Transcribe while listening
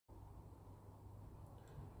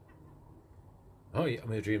Hi,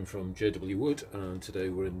 I'm Adrian from JW Wood, and today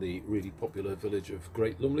we're in the really popular village of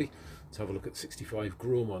Great Lumley to have a look at 65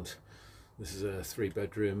 Grosmont. This is a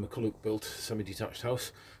 3-bedroom McCullough built semi-detached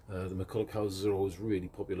house. The McCullough houses are always really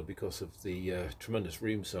popular because of the tremendous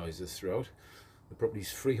room sizes throughout. The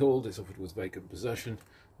property's freehold, it's offered with vacant possession,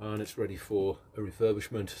 and it's ready for a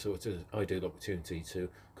refurbishment, so it's an ideal opportunity to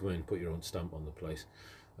come in and put your own stamp on the place.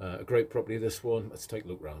 A great property, this one. Let's take a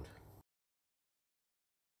look round.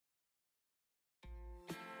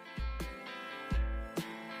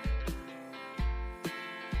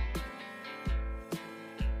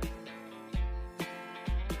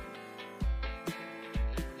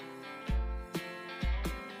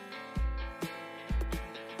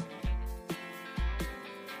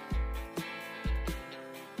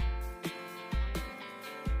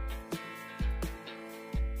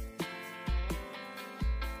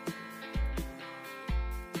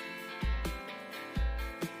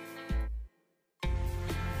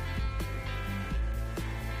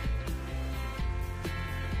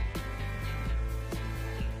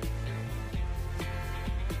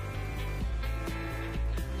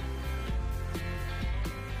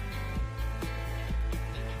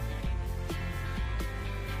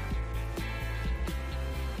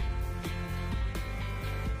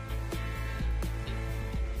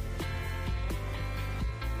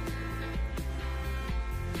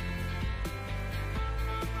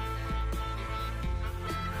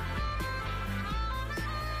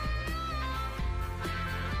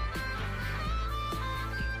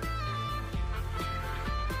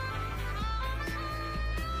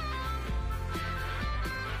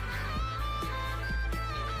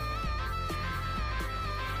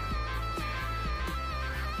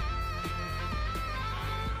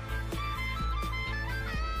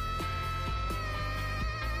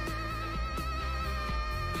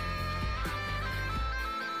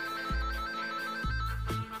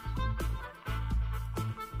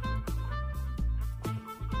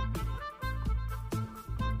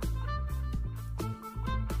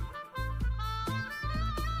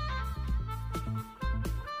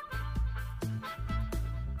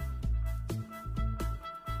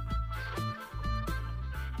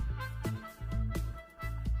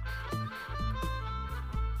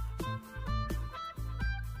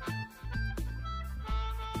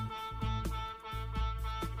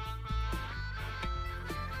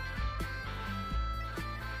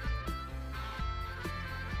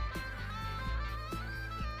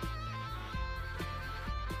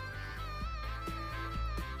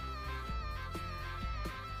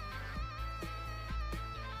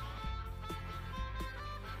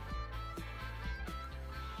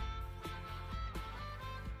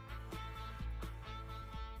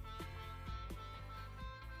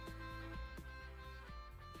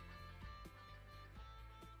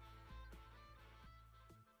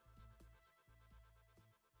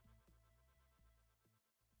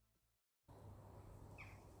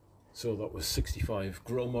 So that was 65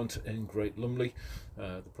 Grosmont in Great Lumley.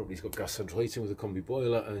 The property's got gas central heating with a combi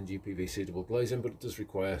boiler and uPVC double glazing, but it does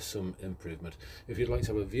require some improvement. If you'd like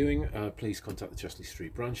to have a viewing, please contact the Chesley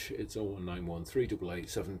Street branch. It's 01913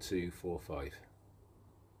 887 245.